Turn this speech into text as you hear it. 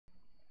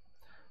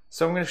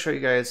So I'm going to show you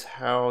guys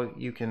how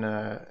you can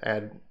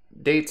add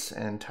dates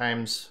and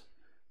times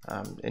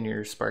in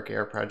your Spark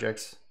AR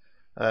projects.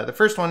 The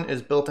first one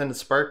is built into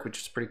Spark,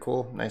 which is pretty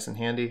cool, nice and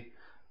handy.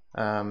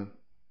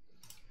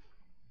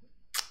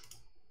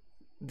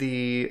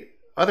 The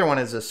other one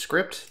is a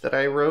script that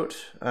I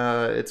wrote.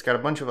 It's got a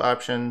bunch of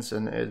options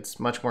and it's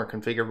much more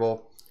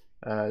configurable.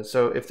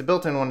 So if the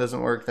built-in one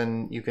doesn't work,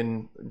 then you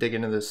can dig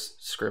into this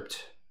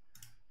script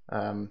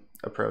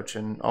approach,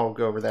 and I'll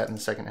go over that in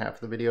the second half of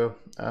the video.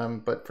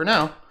 But for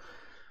now,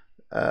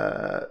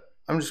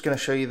 I'm just going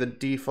to show you the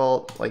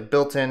default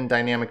built-in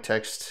dynamic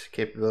text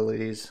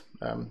capabilities.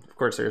 Of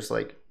course, there's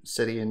like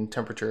city and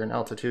temperature and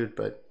altitude,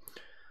 but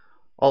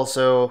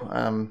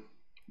also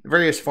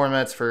various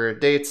formats for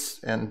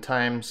dates and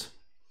times.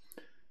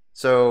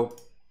 So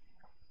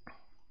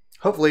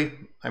hopefully,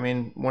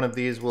 one of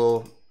these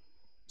will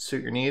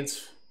suit your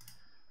needs.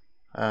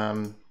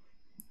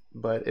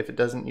 But if it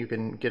doesn't, you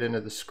can get into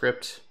the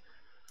script.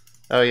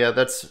 Oh yeah,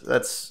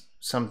 that's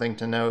something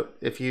to note.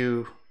 If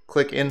you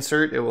click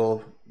insert, it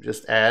will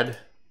just add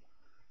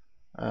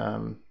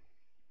to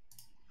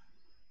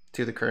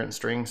the current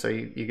string, so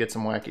you get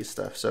some wacky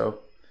stuff.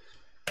 So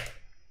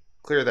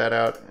clear that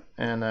out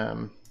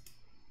and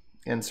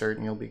insert,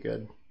 and you'll be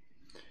good.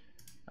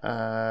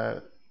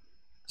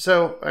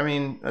 So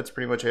that's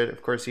pretty much it.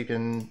 Of course, you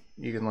can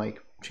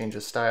like change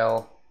the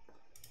style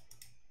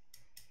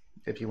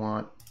if you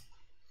want,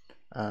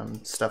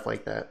 stuff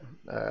like that.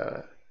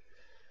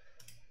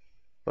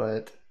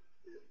 But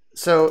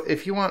so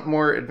if you want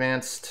more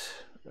advanced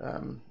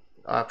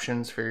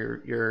options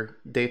for your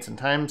dates and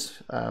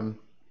times, you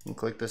can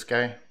click this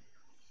guy.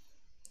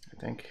 I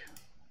think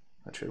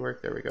that should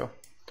work. There we go.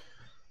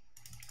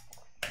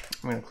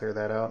 I'm going to clear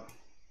that out.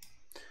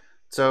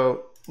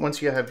 So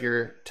once you have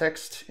your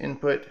text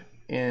input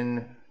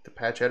in the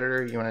patch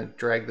editor, you want to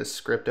drag this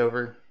script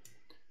over.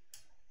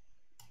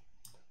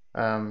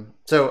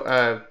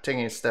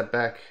 Taking a step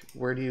back,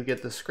 where do you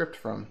get the script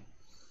from?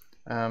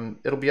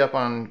 It'll be up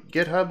on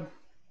GitHub,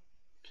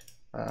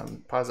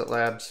 Posit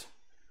Labs,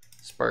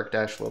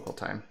 Spark-local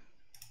time.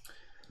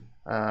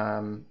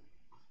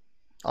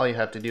 All you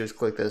have to do is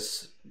click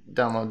this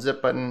download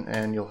zip button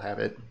and you'll have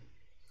it.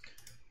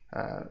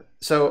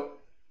 So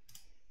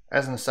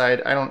as an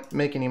aside, I don't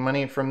make any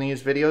money from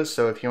these videos,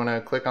 so if you want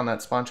to click on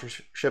that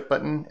sponsorship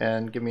button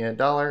and give me $1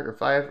 or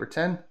 $5 or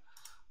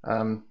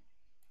 $10,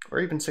 or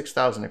even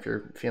 6,000 if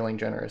you're feeling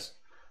generous,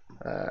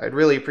 I'd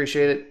really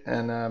appreciate it.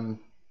 And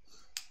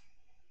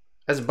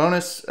as a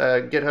bonus,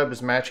 GitHub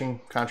is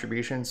matching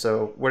contributions,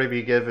 so whatever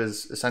you give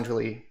is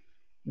essentially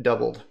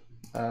doubled.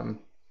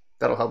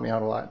 That'll help me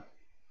out a lot.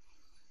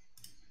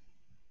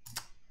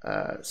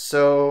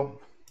 So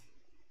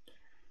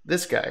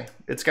this guy,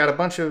 it's got a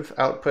bunch of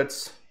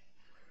outputs.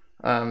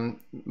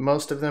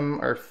 Most of them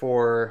are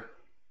for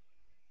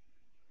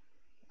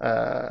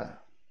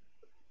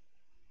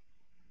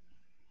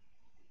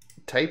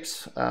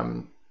types.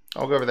 I'll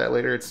go over that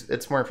later.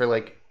 It's more for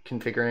like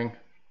configuring.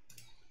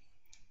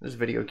 This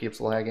video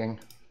keeps lagging.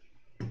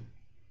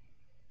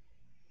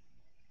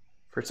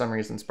 For some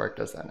reason, Spark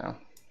does that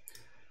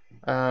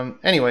now.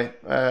 Anyway,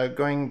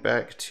 going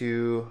back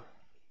to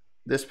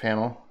this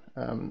panel,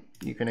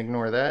 you can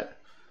ignore that.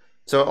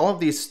 So all of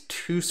these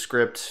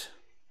toScript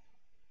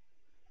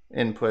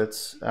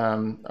inputs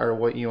are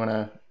what you want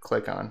to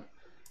click on.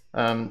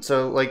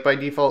 So like by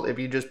default, if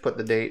you just put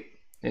the date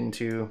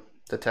into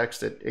the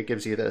text, it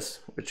gives you this,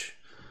 which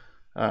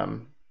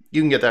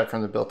you can get that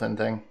from the built-in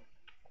thing.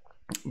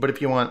 But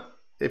if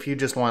you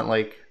just want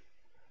like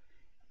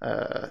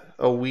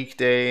a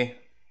weekday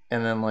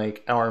and then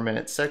like hour,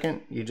 minute,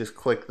 second, you just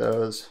click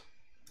those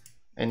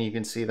and you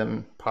can see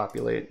them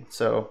populate.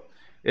 So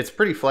it's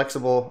pretty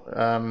flexible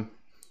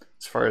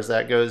as far as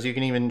that goes. You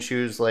can even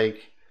choose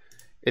like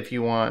if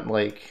you want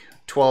like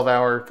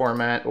 12-hour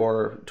format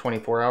or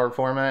 24-hour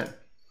format.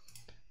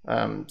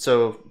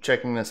 So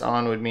checking this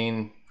on would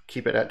mean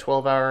keep it at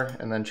 12-hour,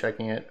 and then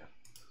checking it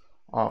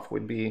off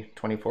would be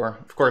 24.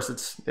 Of course,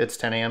 it's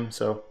 10 a.m.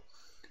 so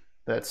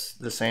that's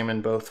the same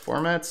in both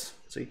formats.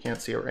 So you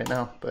can't see it right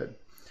now, but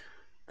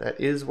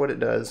that is what it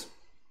does.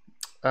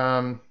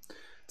 So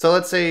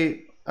let's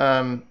say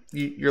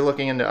you're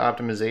looking into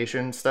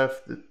optimization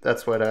stuff.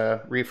 That's what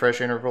a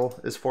refresh interval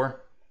is for.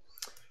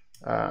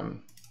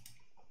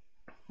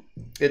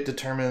 It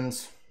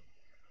determines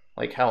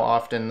like how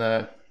often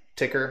the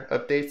ticker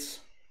updates.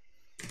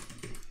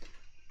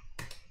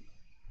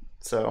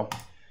 So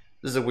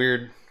this is a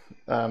weird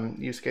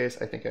use case.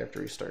 I think I have to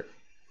restart.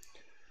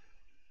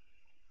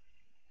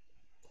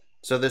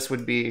 So this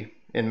would be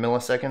in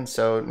milliseconds.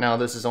 So now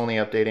this is only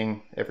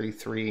updating every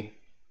 3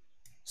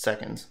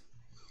 seconds.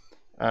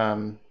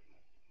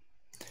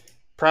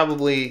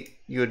 Probably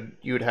you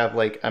would have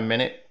like a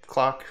minute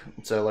clock.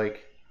 So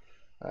like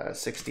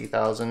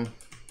 60,000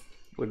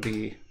 would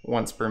be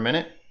once per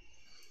minute.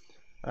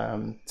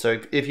 So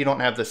if you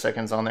don't have the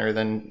seconds on there,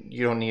 then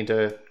you don't need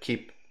to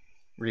keep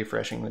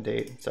refreshing the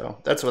date. So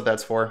that's what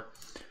that's for.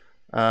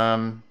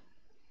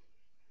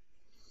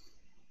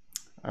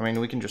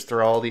 We can just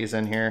throw all these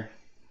in here.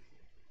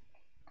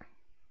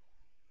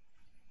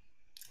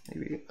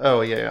 maybe,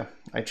 oh yeah,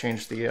 I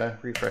changed the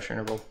refresh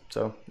interval,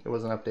 so it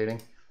wasn't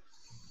updating.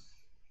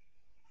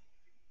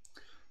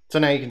 So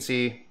now you can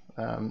see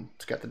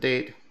it's got the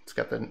date, it's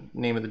got the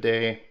name of the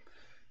day,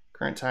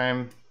 current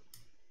time,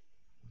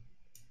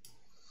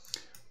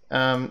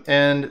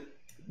 and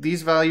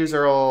these values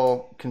are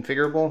all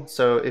configurable.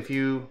 So if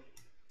you're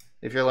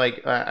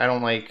like, I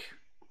don't like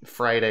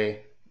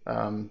Friday,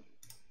 I'd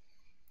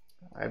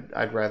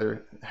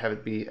rather have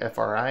it be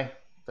FRI.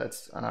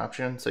 That's an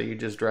option. So you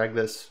just drag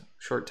this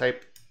short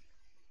type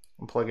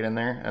and plug it in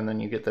there, and then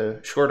you get the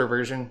shorter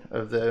version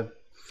of the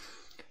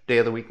day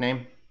of the week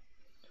name.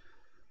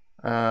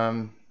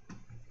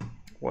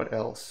 What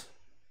else?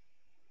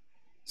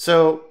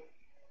 So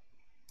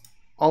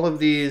all of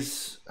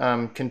these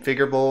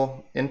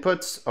configurable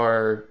inputs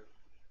are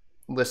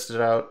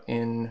listed out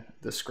in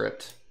the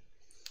script.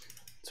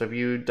 So if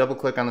you double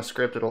click on the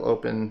script, it'll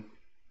open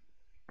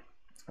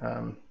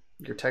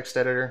your text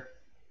editor.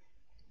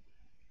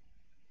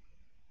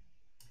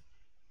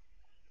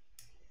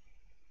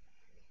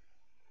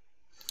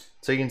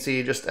 So you can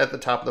see just at the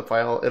top of the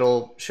file,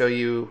 it'll show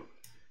you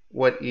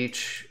what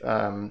each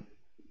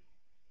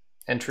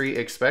entry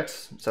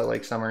expects. So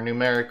like some are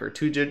numeric or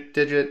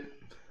 2-digit.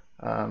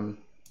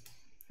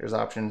 There's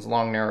options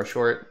long, narrow,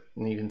 short,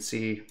 and you can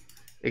see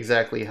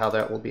exactly how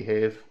that will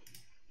behave.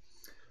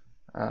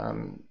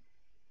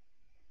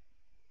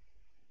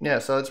 Yeah,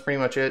 so that's pretty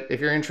much it. If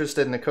you're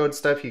interested in the code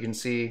stuff, you can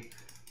see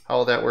how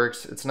all that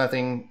works. It's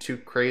nothing too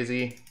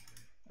crazy.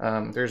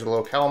 There's a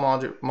locale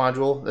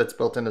module that's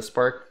built into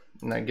Spark,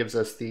 and that gives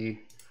us the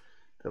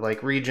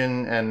like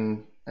region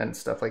and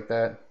stuff like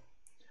that.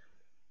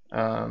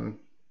 And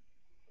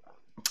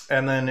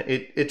then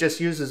it just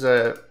uses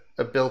a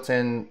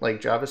built-in like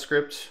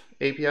JavaScript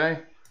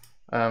API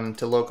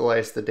to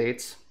localize the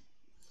dates.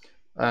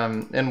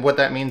 And what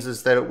that means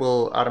is that it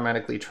will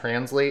automatically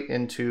translate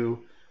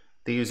into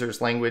the user's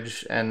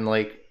language and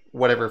like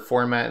whatever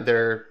format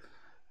their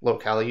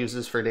locale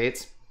uses for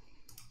dates.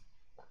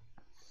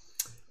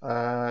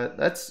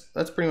 That's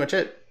pretty much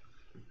it.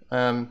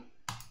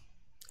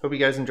 Hope you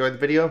guys enjoyed the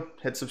video.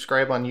 Hit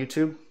subscribe on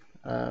YouTube,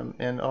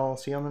 and I'll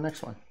see you on the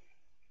next one.